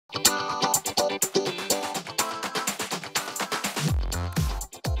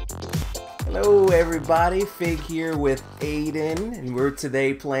Hello everybody, Fig here with Aiden, and we're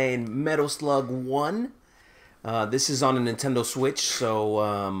today playing Metal Slug 1. This is on a Nintendo Switch,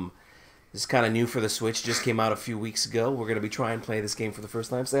 so this is kind of new for the Switch, just came out a few weeks ago. We're going to be trying to play this game for the first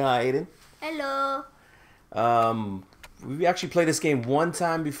time. Say hi, Aiden. Hello. We've actually played this game one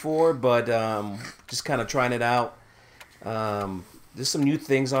time before, but just kind of trying it out. There's some new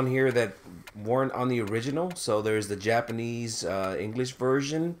things on here that weren't on the original, so there's the Japanese English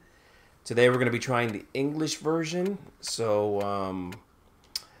version. Today we're going to be trying the English version, so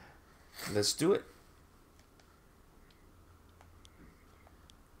let's do it.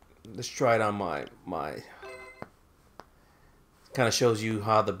 Let's try it on my kind of shows you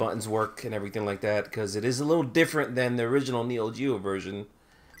how the buttons work and everything like that, because it is a little different than the original Neo Geo version.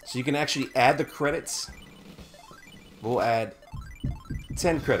 So you can actually add the credits. We'll add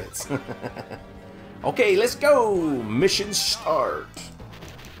 10 credits. Okay, let's go! Mission start!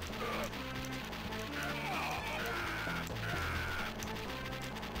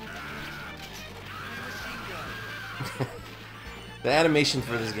 The animation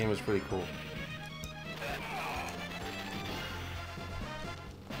for this game was pretty cool.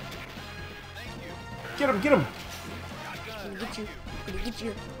 Get him! Get him! I'm gonna get you. I'm gonna get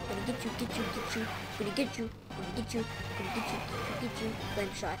you. I'm gonna get you. Get you. Get you. I'm gonna get you. I'm gonna get you. I'm gonna get you. Get you.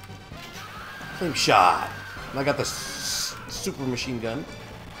 Flame shot. Flame shot. And I got the super machine gun.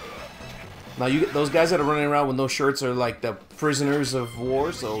 Now you get those guys that are running around with no shirts are like the prisoners of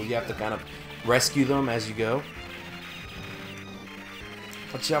war, so you have to kind of rescue them as you go.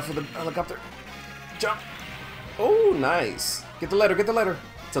 Watch out for the helicopter. Jump. Oh, nice. Get the letter. Get the letter.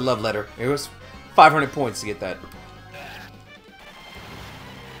 It's a love letter. It was 500 points to get that.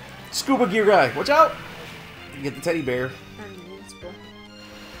 Scuba gear guy. Watch out. You get the teddy bear. I'm invincible.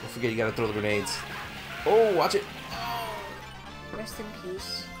 Don't forget you gotta throw the grenades. Oh, watch it. Rest in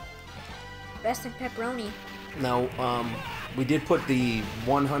peace. Rest in pepperoni. Now, we did put the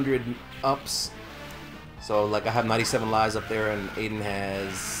 100 ups. So, like, I have 97 lives up there, and Aiden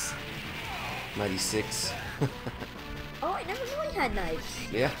has 96. Oh, I never knew he had knives.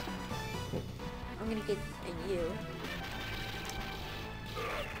 Yeah. I'm gonna get you.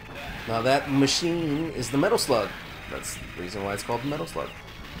 Now, that machine is the Metal Slug. That's the reason why it's called the Metal Slug.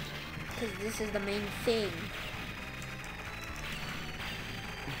 Because this is the main thing.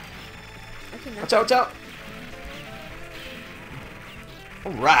 Okay, now. Watch out, watch out!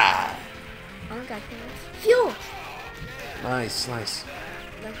 Alright! Oh my god, fuel! Nice, nice.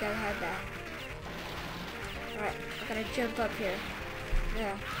 Like I had that. Alright, I gotta jump up here.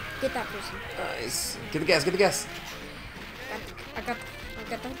 Yeah, get that person. Nice. Get the gas, get the gas. I got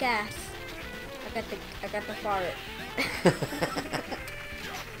the gas. I got the fart.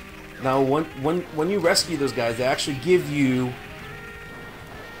 Now, when you rescue those guys, they actually give you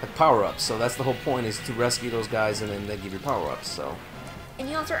like power-ups. So that's the whole point, is to rescue those guys, and then they give you power-ups. So. And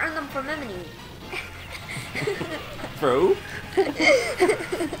you also earn them from Emily. For who? I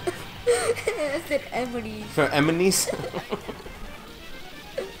said Emily. For Emily's?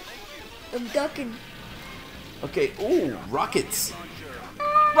 I'm ducking. Okay, ooh, rockets.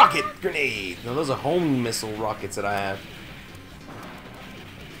 Rocket grenade. Now those are home missile rockets that I have.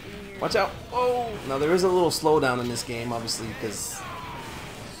 Watch out. Oh, now there is a little slowdown in this game, obviously, because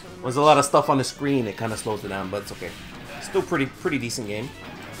there's a lot of stuff on the screen. It kind of slows it down, but it's okay. Still pretty decent game.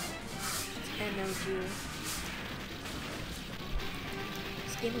 MLG.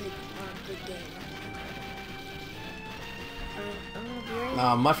 This game is a good game. I'm gonna be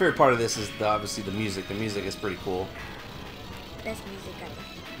right. My favorite part of this is obviously the music. The music is pretty cool. Best music ever.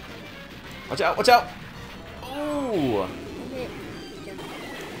 Watch out! Watch out! Oh! Okay, jump.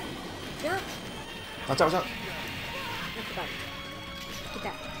 Jump! Watch out! Watch out! Look at that. Get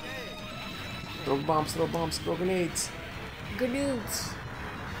that. Throw bombs! Throw bombs! Throw grenades! Grenades.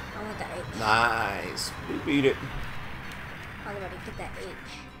 I want that H. Nice. We beat it. Everybody, get that H.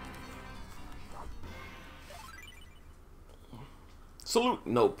 Salute.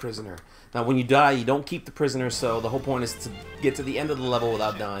 No prisoner. Now, when you die, you don't keep the prisoner, so the whole point is to get to the end of the level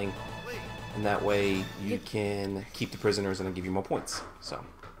without dying. And that way, you can keep the prisoners and it'll give you more points. So.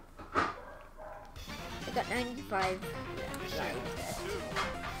 I got 95 lives.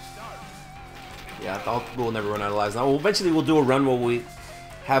 Yeah, I thought we'll never run out of lives. Now, eventually we'll do a run where we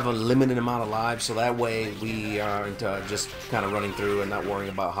have a limited amount of lives, so that way we aren't just kind of running through and not worrying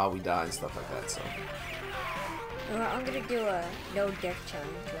about how we die and stuff like that. So. Well, I'm gonna do a no death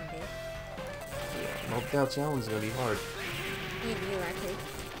challenge one day. Yeah, no doubt challenge is gonna be hard. Me and you, actually.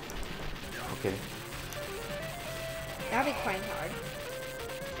 Okay. That'll be quite hard.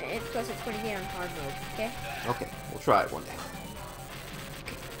 Plus, it's gonna be on hard mode. Okay. Okay, we'll try it one day.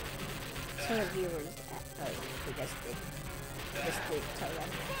 So tell the viewers that we just did. Just did tell them.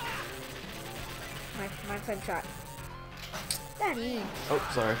 My friend shot. Daddy.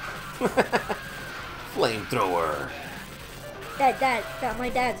 Oh, sorry. Flamethrower. That my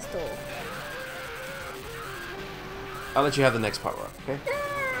dad stole. I'll let you have the next power up, okay?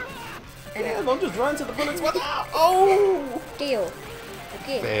 And Yeah, don't just run to the bullets. What? Oh! Deal.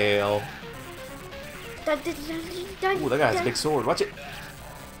 Okay. Fail. Dun, Ooh, that guy has a big sword. Watch it.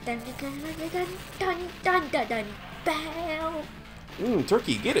 Dun, Bow.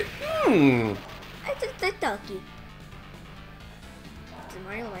 Turkey, get it. Mmm. I took the turkey. Does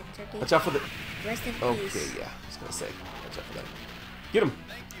Mario like turkey? Watch out for the... Rest in Okay, peace. yeah. I was gonna say. Watch out for that. Get him.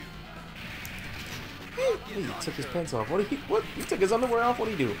 He took his pants off. What? He took his underwear off? What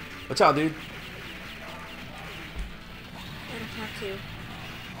did he do? Watch out, dude. I don't have to.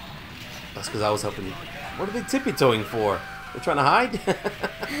 That's because I was helping you. What are they tippy-toeing for? They're trying to hide? I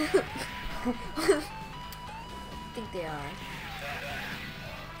think they are.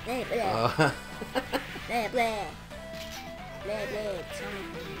 Blah, blah. Blah, blah. Blah, blah.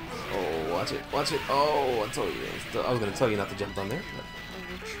 Oh, watch it. Watch it. Oh, I told you. I was going to tell you not to jump down there.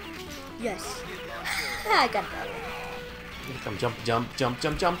 Yes. I got that. Come jump, jump, jump,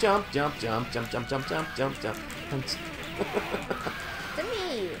 jump, jump, jump, jump, jump, jump, jump, jump, jump, jump, jump. To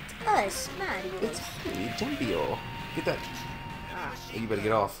me, it's us, Mario. It's me, Jumpio. Get that. Ah. Hey, you better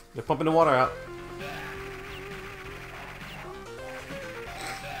get off. They're pumping the water out.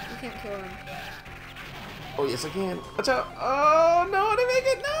 You can't kill him. Oh, yes, I can. Watch out. Oh, no, I didn't make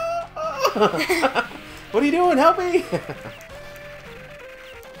it. No. Oh. What are you doing? Help me.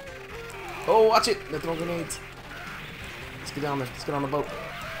 Oh, watch it. They're throwing grenades. Let's get down there. Let's get on the boat.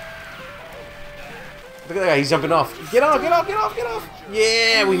 Look at that guy. He's jumping off. Get off, get off, get off, get off.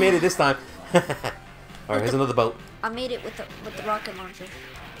 Yeah, we made it this time. All right, here's another boat. I made it with the rocket launcher.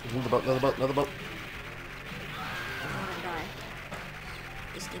 Another boat, another boat, another boat. I don't want to die.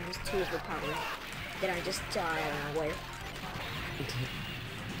 This thing is too overpowered. Then I just die and away.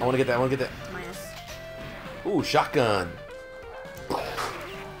 I want to get that. I want to get that. My ass. Ooh, shotgun.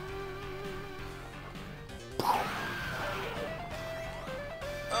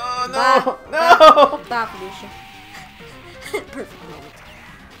 Oh, no. No. Bye, Felicia. Perfect moment.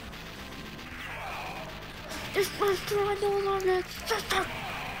 This monster I no longer.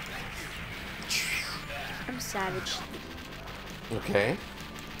 I'm savage. Okay.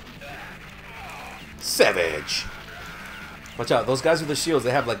 Savage. Watch out. Those guys with the shields,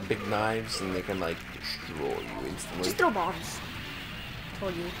 they have like big knives and they can like destroy you instantly. Just throw bombs.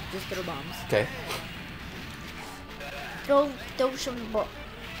 Told you, just throw bombs. Okay. Throw some bombs.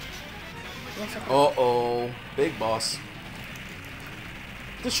 Yes, okay. Uh-oh. Big boss.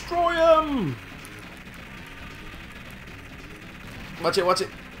 Destroy him! Watch it, watch it.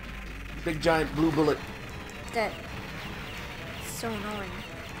 Big giant blue bullet. That. So annoying.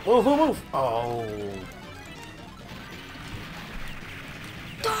 Move, move, move. Oh.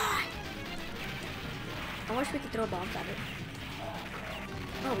 Die! I wish we could throw bombs at it.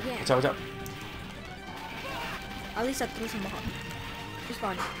 Oh, yeah. Watch out, watch out. At least I threw some bombs. It's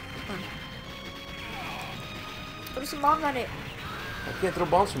fun. It's fun. Throw some bombs at it. I can't throw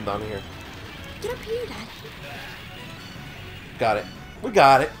bombs from down here. Get up here, Dad. Got it. We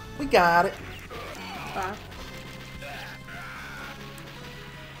got it. We got it. Wow.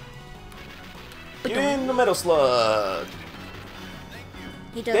 Get in the metal slug.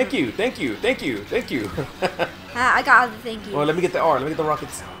 He doesn't. Thank you, thank you, thank you, thank you. I got the thank you. Oh, let me get the R. Let me get the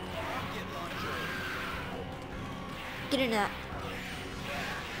rockets. Get in that.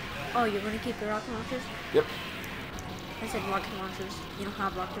 Oh, you're gonna keep the rocket launchers? Yep. I said rocket launchers. You don't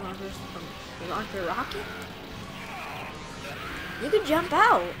have rocket launchers. You launch your rocket? You could jump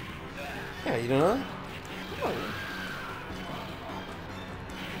out. Yeah, you don't know? Oh.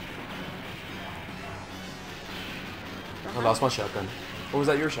 I lost my shotgun. Or was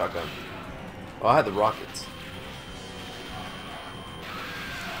that your shotgun? Oh, I had the rockets.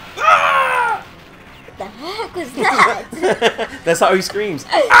 What the heck was that? That's how he screams.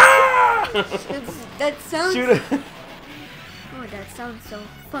 Ah! that sounds. Shoot it. Oh, that sounds so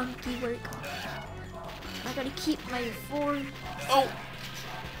funky. Work. I gotta keep my form. Oh!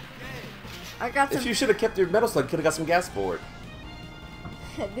 I got some. If you should have kept your metal slug, could have got some gas for it.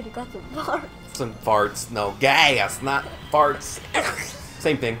 I could have got some farts. Some farts. No, gas, not farts.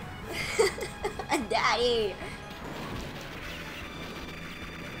 Same thing. Daddy.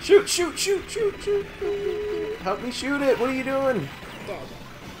 Shoot, shoot, shoot, shoot, shoot. Help me shoot it. What are you doing? Dead.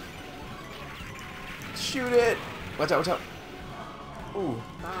 Shoot it. Watch out, watch out. Ooh.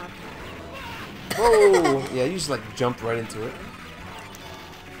 Bob. Whoa. Yeah, you just like jump right into it.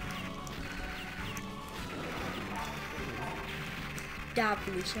 job,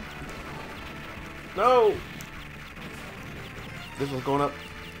 Felicia. No! This one's going up.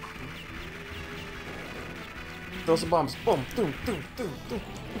 Throw some bombs. Boom, boom, boom, boom, boom.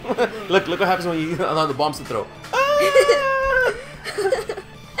 Look what happens when you allow the bombs to throw.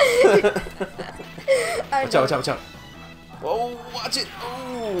 Watch out, watch out, watch out. Oh, watch it.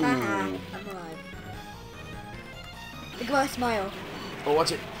 Oh. I'm alive. Look at my smile. Oh,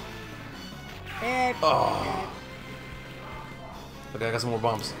 watch it. Oh. Okay, I got some more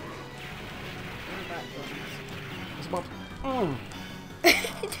bombs. Some bombs.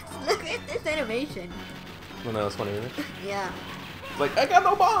 Look at this animation. Well, no, that's funny, isn't it? Yeah. Like, I got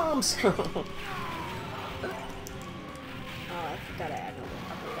no bombs. Oh, I forgot I had no.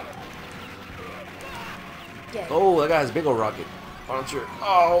 Yeah. Oh, that guy has a big old rocket launcher.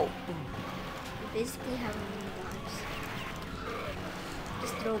 Oh. You basically have mini bombs.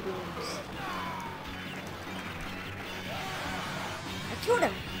 Just throw booms. I killed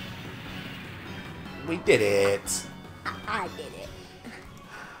him. We did it. I did it.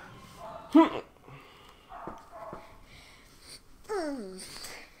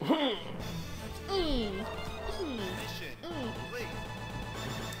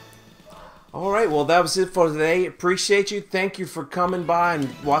 All right, well, that was it for today. Appreciate you. Thank you for coming by and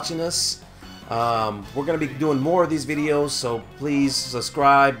watching us. We're going to be doing more of these videos, so please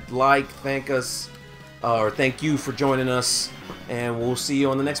subscribe, like, thank us, or thank you for joining us, and we'll see you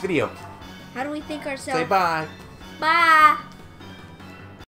on the next video. How do we think ourselves? Say bye. Bye.